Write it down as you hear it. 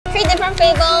different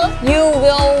flavors, you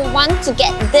will want to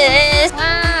get this.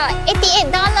 Wow,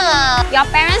 $88. Your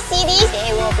parents see this,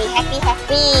 they will be happy.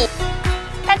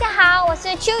 大家好，我是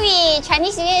Chewy.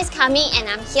 Chinese New Year is coming and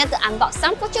I'm here to unbox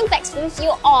some fortune bags with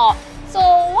you all. So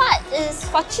what is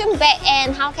fortune bag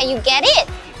and how can you get it?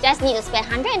 Just need to spend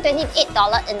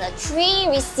 $128 in the 3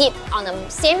 receipts on the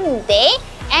same day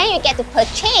and you get to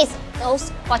purchase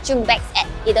those fortune bags at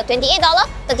either $28,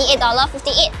 $38,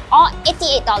 $58 or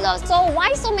 $88. So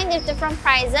why so many different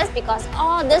prices? Because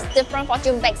all these different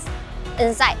fortune bags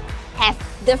inside have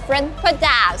different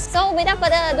products. So without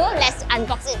further ado, let's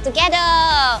unbox it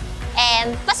together.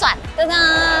 And first one,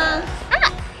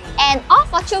 and all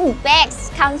fortune bags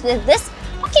comes with this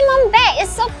Pokemon bag.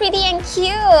 It's so pretty and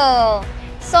cute.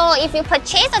 So if you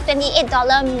purchase a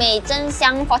 $28 美珍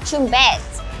香 fortune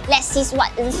bags, let's see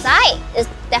what inside. It's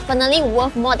definitely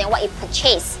worth more than what you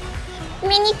purchased.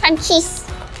 Mini crunchies.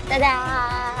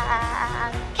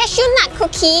 Ta-da! Cashew nut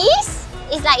cookies.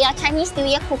 It's like your Chinese New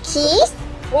Year cookies.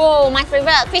 Whoa, my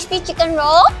favorite, crispy chicken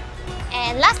roll.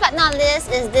 And last but not least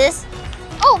is this.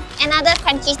 Oh, another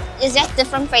crunchy. It's just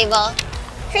different flavor.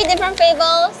 3 different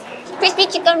flavors, crispy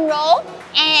chicken roll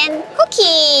and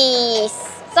cookies.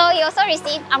 So you also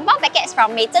receive unbox packets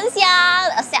from 美珍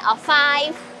香, a set of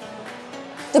 5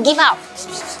 to give out.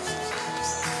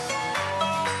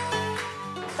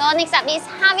 So next up is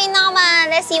Harvey Norman.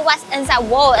 Let's see what's inside.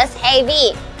 Whoa, it's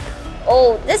heavy.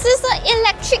 Oh, this is an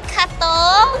electric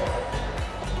kettle.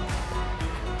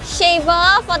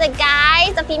 Shaver for the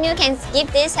guys. The female can give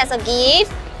this as a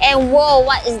gift. And whoa,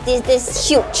 what is this? This is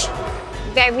huge.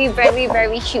 Very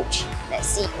huge. Let's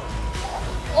see.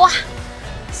 Wow,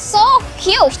 so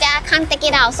huge that I can't take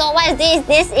it out. So what is this?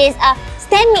 This is a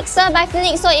stand mixer by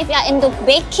Philips. So if you are into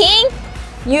baking,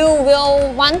 you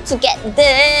will want to get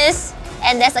this.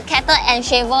 And there's a kettle and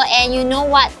shaver. And you know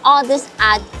what? All these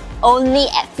are only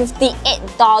at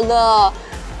 $58.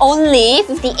 Only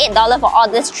 $58 for all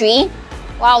these 3.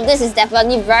 Wow, this is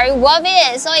definitely very worth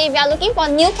it. So if you are looking for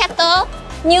new kettle,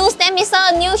 new stand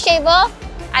mixer, new shaver,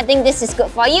 I think this is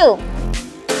good for you.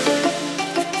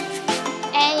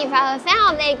 And if you are a fan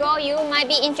of Lego, you might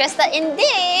be interested in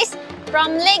this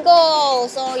from Lego.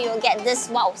 So you'll get this,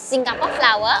 wow, Singapore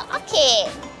flower. Okay.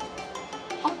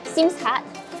 Oh, seems hard.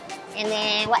 And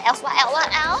then what else?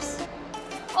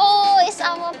 Oh, it's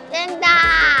our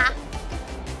panda.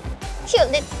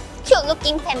 Cute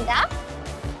looking panda.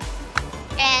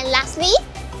 And lastly,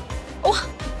 oh,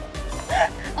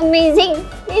 amazing.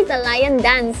 This is a lion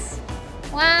dance.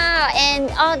 Wow, and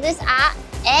all these are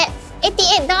at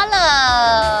 $88.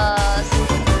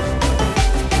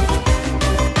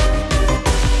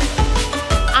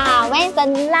 When's the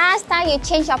last time you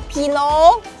changed your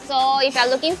pillow? So if you're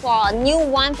looking for a new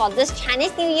one for this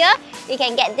Chinese New Year, you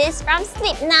can get this from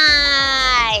Sleep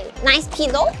Night. Nice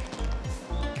pillow.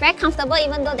 Very comfortable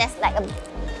even though there's like a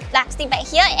plastic bag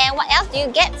here. And what else do you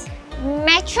get?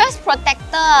 Mattress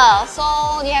protector.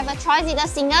 So you have a choice, either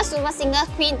single, super single,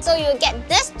 queen. So you get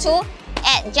this too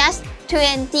at just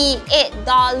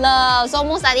 $28. So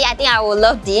most likely I think I will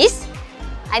love this.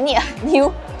 I need a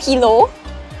new pillow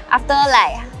after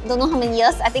like don't know how many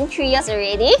years. I think 3 years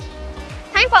already.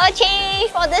 Time for a change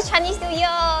for this Chinese New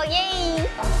Year. Yay!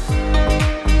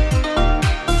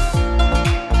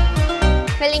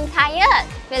 Feeling tired?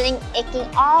 Feeling aching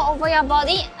all over your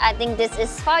body? I think this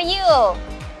is for you.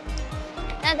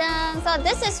 Ta-da! So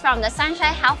this is from the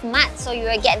Sunshine Health Mat. So you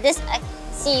will get this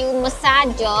CU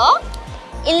massager.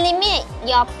 Eliminate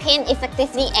your pain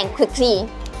effectively and quickly.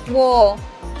 Whoa!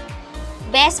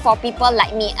 Best for people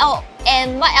like me. Oh,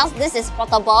 and what else? This is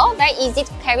portable. Very easy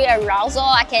to carry around. So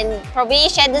I can probably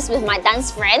share this with my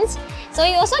dance friends. So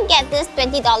you also get this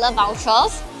 $20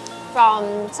 vouchers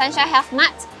from Sunshine Health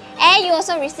Mat. And you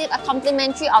also receive a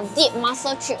complimentary of deep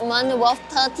muscle treatment worth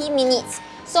 30 minutes.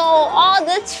 So all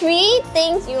the 3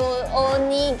 things, you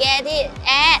only get it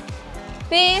at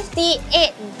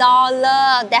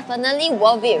 $58. Definitely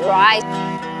worth it, right?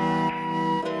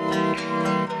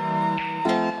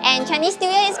 And Chinese New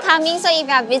Year is coming, so if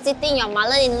you are visiting your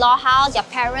mother-in-law house, your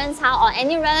parents' house, or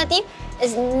any relative,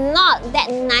 it's not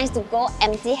that nice to go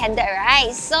empty-handed,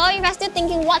 right? So if you're still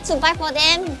thinking what to buy for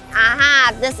them,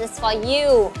 aha, this is for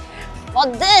you. For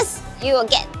this, you will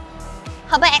get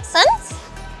herbal accents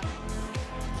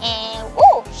and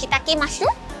oh, shiitake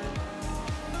mushroom.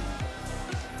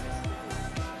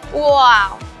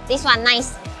 Wow, this one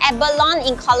nice. Abalone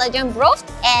in collagen broth.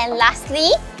 And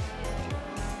lastly,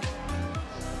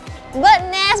 bird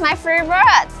nest, my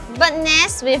favorite. Bird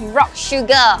nest with rock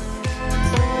sugar.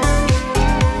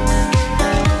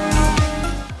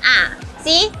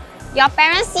 See? Your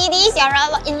parents see this, your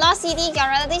in-law see this, your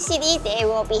relatives see this, they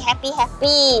will be happy.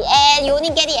 And you only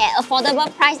get it at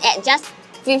affordable price at just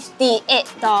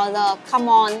 $58. Come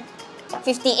on,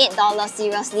 $58,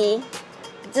 seriously.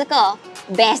 这个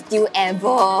best deal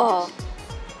ever.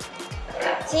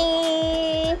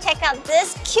 Check out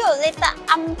this cute little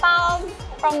unbox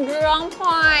from Jurong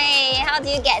Point. How do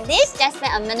you get this? Just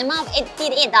spend a minimum of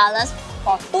 $88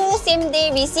 for 2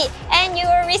 same-day receipts, and you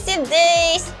will receive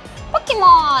this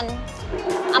Pokemon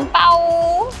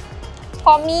unbox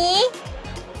for me,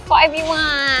 for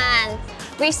everyone.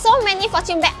 With so many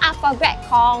fortune bags up for grab,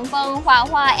 confirm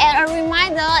Hua. And a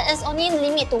reminder, it's only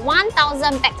limit to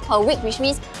 1,000 bags per week, which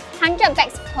means 100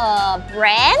 bags per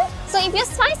brand. So if you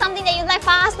find something that you like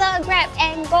faster, grab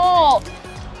and go.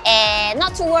 And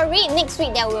not to worry, next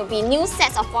week there will be new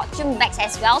sets of fortune bags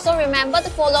as well. So remember to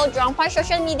follow Jurong Point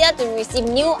social media to receive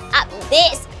new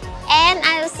updates. And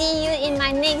I will see you in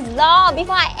my next vlog.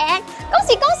 Before I end, 恭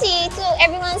喜恭喜 to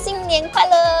everyone 新年快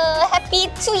乐 Happy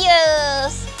 2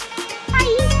 years!